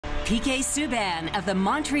PK Subban of the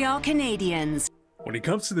Montreal Canadiens. When it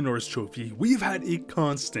comes to the Norris Trophy, we've had a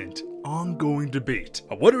constant, ongoing debate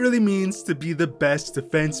on what it really means to be the best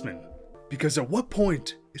defenseman. Because at what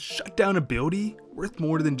point is shutdown ability worth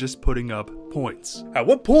more than just putting up points? At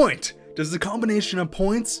what point does the combination of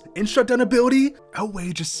points and shutdown ability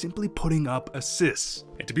outweigh just simply putting up assists?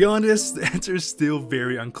 And to be honest, the answer is still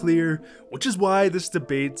very unclear, which is why this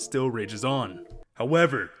debate still rages on.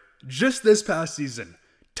 However, just this past season,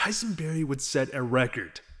 Tyson Barrie would set a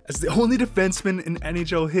record as the only defenseman in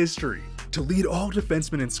NHL history to lead all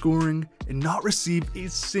defensemen in scoring and not receive a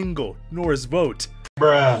single Norris vote.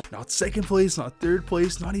 Bruh. Not second place, not third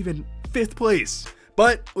place, not even fifth place.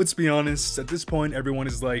 But let's be honest, at this point everyone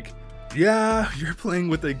is like, yeah, you're playing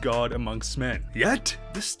with a god amongst men. Yet,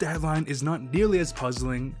 this stat line is not nearly as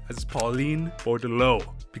puzzling as Pauline Bordelot.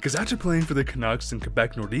 Because after playing for the Canucks and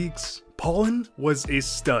Quebec Nordiques, Paulin was a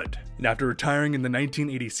stud. And after retiring in the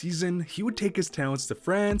 1980 season, he would take his talents to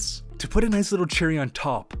France to put a nice little cherry on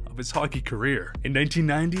top of his hockey career. In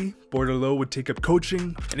 1990, Bordelot would take up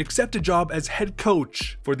coaching and accept a job as head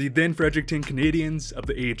coach for the then Fredericton Canadiens of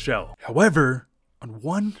the AHL. However, on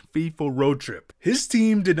one fateful road trip, his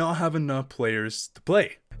team did not have enough players to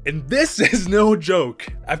play. And this is no joke.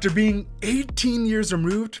 After being 18 years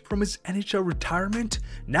removed from his NHL retirement,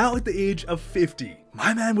 now at the age of 50,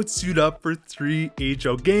 my man would suit up for 3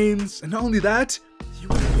 AHL games, and not only that, he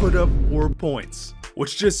would put up 4 points.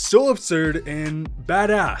 Which is just so absurd and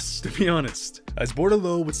badass, to be honest, as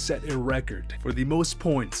Bordelot would set a record for the most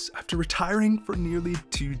points after retiring for nearly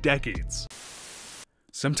 2 decades.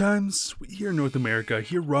 Sometimes we here in North America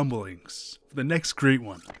hear rumblings for the next great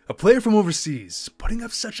one. A player from overseas putting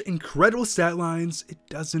up such incredible stat lines it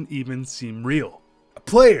doesn't even seem real. A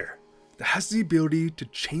player that has the ability to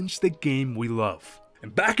change the game we love.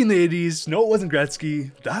 And back in the 80s, no, it wasn't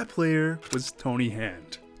Gretzky, that player was Tony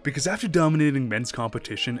Hand. Because after dominating men's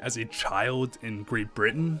competition as a child in Great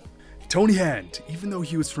Britain, Tony Hand, even though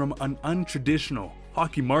he was from an untraditional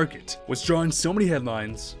hockey market, was drawing so many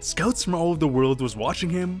headlines, scouts from all over the world was watching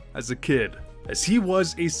him as a kid, as he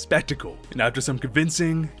was a spectacle. And after some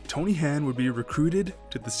convincing, Tony Hand would be recruited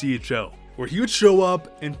to the CHL, where he would show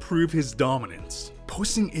up and prove his dominance,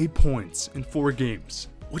 posting 8 points in 4 games,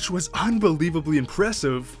 which was unbelievably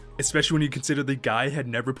impressive, especially when you consider the guy had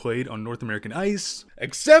never played on North American ice,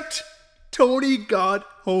 except Tony got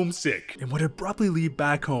homesick and would abruptly leave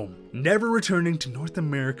back home, never returning to North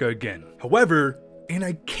America again. However, and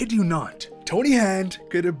I kid you not, Tony Hand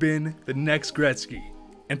could have been the next Gretzky.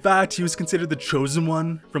 In fact, he was considered the chosen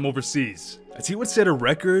one from overseas, as he would set a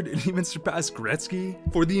record and even surpass Gretzky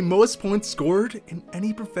for the most points scored in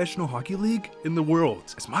any professional hockey league in the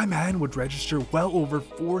world, as my man would register well over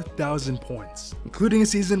 4,000 points, including a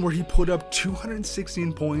season where he put up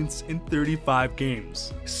 216 points in 35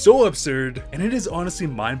 games. So absurd, and it is honestly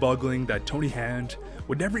mind-boggling that Tony Hand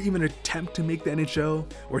would never even attempt to make the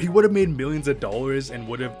NHL, where he would have made millions of dollars and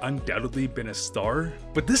would have undoubtedly been a star.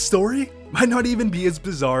 But this story might not even be as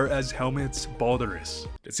bizarre as Helmut's Balderus.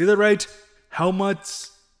 Did I say that right?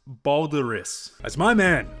 Helmut's Balderus. As my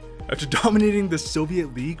man, after dominating the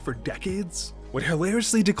Soviet League for decades, would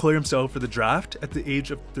hilariously declare himself for the draft at the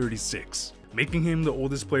age of 36. Making him the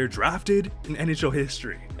oldest player drafted in NHL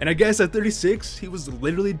history. And I guess at 36, he was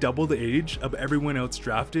literally double the age of everyone else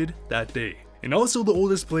drafted that day. And also the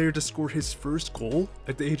oldest player to score his first goal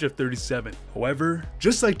at the age of 37. However,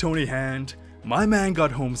 just like Tony Hand, my man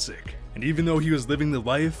got homesick. And even though he was living the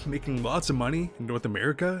life, making lots of money in North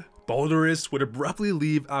America, Balderus would abruptly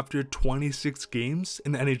leave after 26 games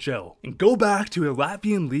in the NHL and go back to a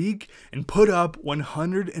Latvian league and put up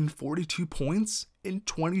 142 points in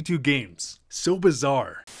 22 games. So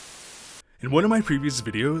bizarre. In one of my previous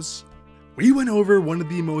videos, we went over one of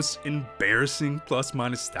the most embarrassing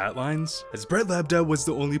plus-minus stat lines, as Brett Lebda was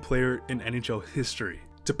the only player in NHL history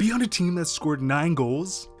to be on a team that scored 9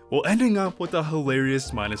 goals while ending up with a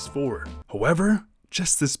hilarious -4. However,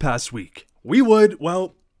 just this past week, we would,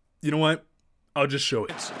 well, you know what? I'll just show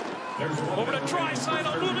it. Over to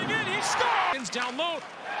Draisaitl, moving in, he scores! Down low,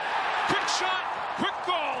 quick shot, quick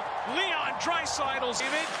goal, Leon Draisaitl's in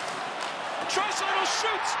it. Draisaitl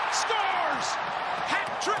shoots, scores!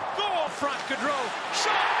 Hat-trick goal, front Gaudreau,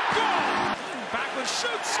 shot, goal! Backlund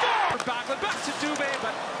shoots, score! Backlund back to Dubé,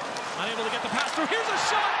 but unable to get the pass through. Here's a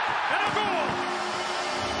shot, and a goal!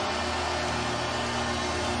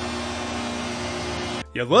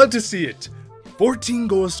 You love to see it. 14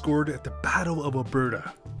 goals scored at the Battle of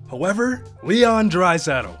Alberta. However, Leon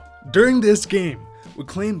Draisaitl, during this game, would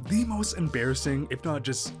claim the most embarrassing, if not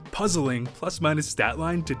just puzzling, plus-minus stat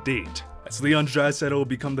line to date, as Leon Draisaitl will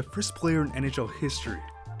become the first player in NHL history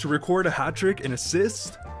to record a hat-trick and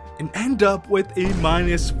assist and end up with a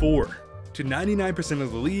 -4. To 99%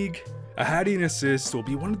 of the league, a Hattie and assist will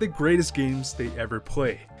be one of the greatest games they ever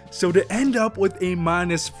play. So to end up with a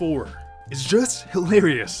 -4 is just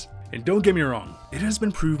hilarious. And don't get me wrong, it has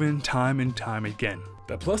been proven time and time again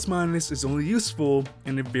that plus minus is only useful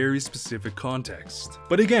in a very specific context.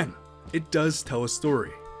 But again, it does tell a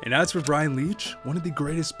story. And as for Brian Leetch, one of the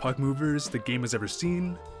greatest puck movers the game has ever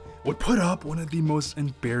seen, would put up one of the most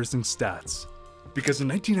embarrassing stats. Because in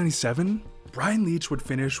 1997, Brian Leetch would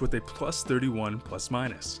finish with a +31 plus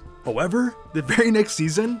minus. However, the very next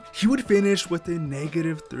season, he would finish with a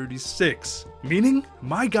 -36, meaning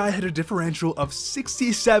my guy had a differential of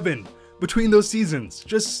 67 between those seasons.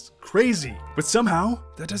 Just crazy. But somehow,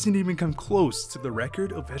 that doesn't even come close to the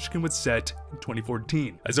record Ovechkin would set in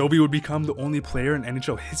 2014, as Ovi would become the only player in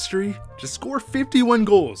NHL history to score 51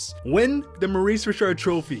 goals, win the Maurice Richard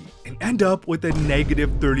Trophy, and end up with a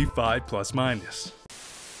 -35 plus minus.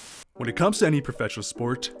 When it comes to any professional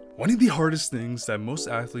sport, one of the hardest things that most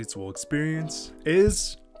athletes will experience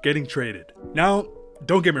is getting traded. Now,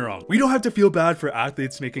 don't get me wrong, we don't have to feel bad for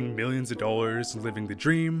athletes making millions of dollars and living the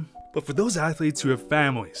dream, but for those athletes who have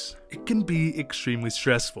families, it can be extremely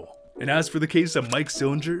stressful. And as for the case of Mike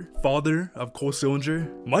Sillinger, father of Cole Sillinger,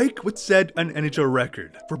 Mike would set an NHL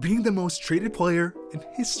record for being the most traded player in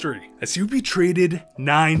history, as he would be traded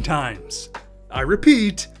 9 times. I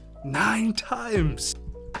repeat, 9 times.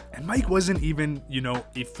 And Mike wasn't even,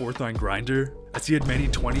 a 4th-line grinder, as he had many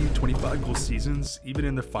 20, 25 goal seasons, even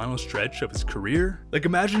in the final stretch of his career. Like,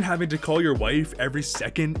 imagine having to call your wife every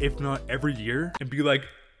second, if not every year, and be like,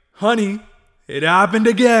 "Honey, it happened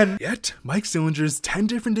again." Yet, Mike Sillinger's 10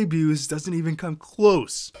 different debuts doesn't even come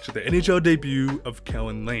close to the NHL debut of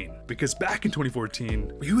Kellen Lane, because back in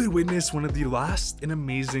 2014, we would witness one of the last and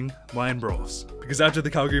amazing line brawls. Because after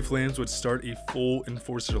the Calgary Flames would start a full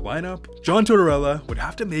enforcer lineup, John Tortorella would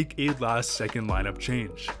have to make a last-second lineup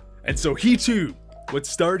change. And so he too would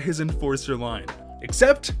start his enforcer line.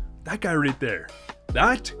 Except that guy right there.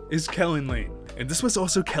 That is Kellen Lane. And this was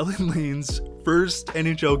also Kellen Lane's first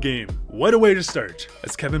NHL game. What a way to start,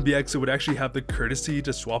 as Kevin Bieksa would actually have the courtesy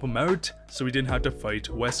to swap him out so he didn't have to fight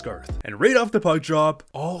Westgarth. And right off the puck drop,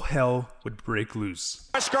 all hell would break loose.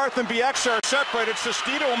 Westgarth and Bieksa are separated.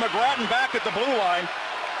 Sestito and McGrattan back at the blue line.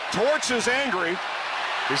 Torts is angry.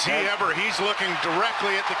 Is he ever? He's looking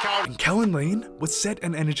directly at the Calgary. And Kellen Lane would set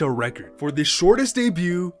an NHL record for the shortest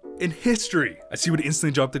debut in history, as he would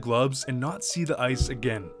instantly drop the gloves and not see the ice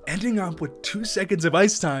again, ending up with 2 seconds of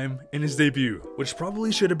ice time in his debut, which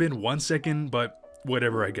probably should have been 1 second, but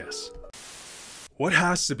whatever, I guess. What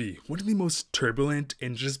has to be one of the most turbulent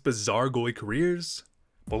and just bizarre goalie careers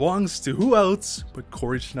belongs to who else but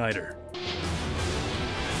Corey Schneider.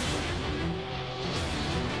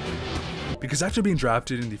 Because after being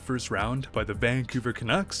drafted in the first round by the Vancouver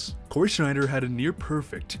Canucks, Corey Schneider had a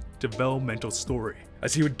near-perfect developmental story,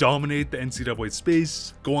 as he would dominate the NCAA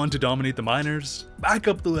space, go on to dominate the minors, back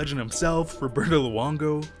up the legend himself, Roberto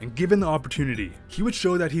Luongo, and given the opportunity, he would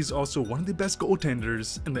show that he's also one of the best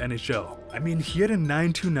goaltenders in the NHL. I mean, he had a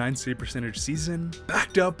 .929 save percentage season,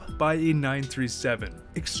 backed up by a .937.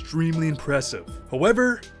 Extremely impressive.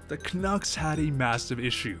 However, the Canucks had a massive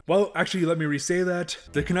issue. Well, actually, let me re-say that.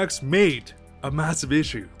 The Canucks made a massive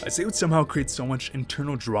issue, as they would somehow create so much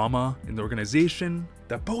internal drama in the organization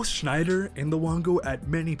that both Schneider and Luongo at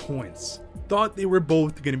many points thought they were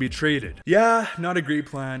both going to be traded. Yeah, not a great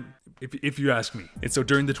plan, if you ask me. And so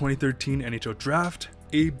during the 2013 NHL draft,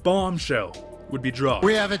 a bombshell would be dropped.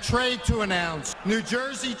 We have a trade to announce. New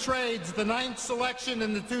Jersey trades the 9th selection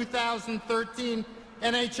in the 2013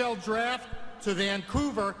 NHL draft to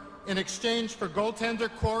Vancouver in exchange for goaltender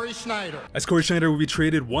Corey Schneider. As Corey Schneider would be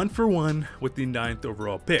traded 1-for-1 with the 9th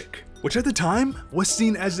overall pick, which at the time was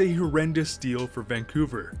seen as a horrendous deal for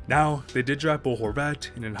Vancouver. Now, they did draft Bo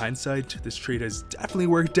Horvat, and in hindsight, this trade has definitely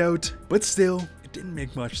worked out, but still, it didn't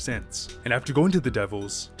make much sense. And after going to the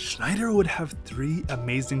Devils, Schneider would have 3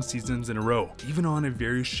 amazing seasons in a row, even on a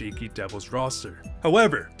very shaky Devils roster.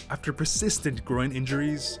 However, after persistent groin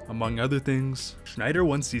injuries, among other things, Schneider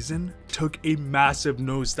one season took a massive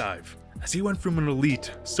nosedive, as he went from an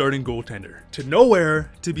elite starting goaltender to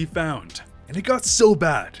nowhere to be found. And it got so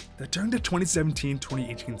bad that during the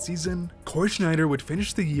 2017-2018 season, Corey Schneider would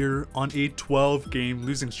finish the year on a 12-game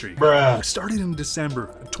losing streak, which started in December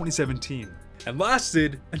of 2017 and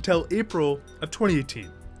lasted until April of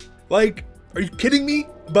 2018. Like, are you kidding me?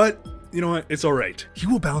 But you know what, it's alright. He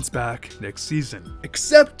will bounce back next season.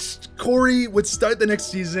 Except Corey would start the next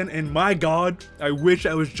season, and my god, I wish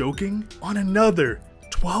I was joking, on another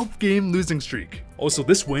 12-game losing streak, Also,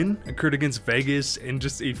 this win occurred against Vegas in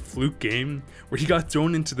just a fluke game where he got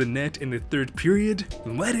thrown into the net in the third period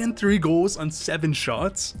and let in 3 goals on 7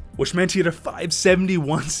 shots, which meant he had a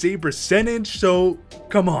 .571 save percentage, so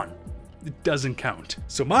come on, it doesn't count.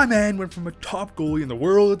 So my man went from a top goalie in the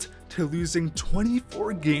world to losing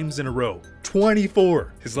 24 games in a row.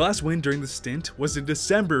 24! His last win during the stint was in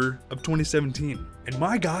December of 2017, and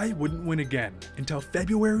my guy wouldn't win again until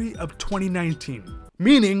February of 2019,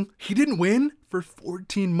 meaning he didn't win for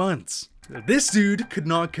 14 months. This dude could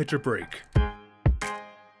not catch a break.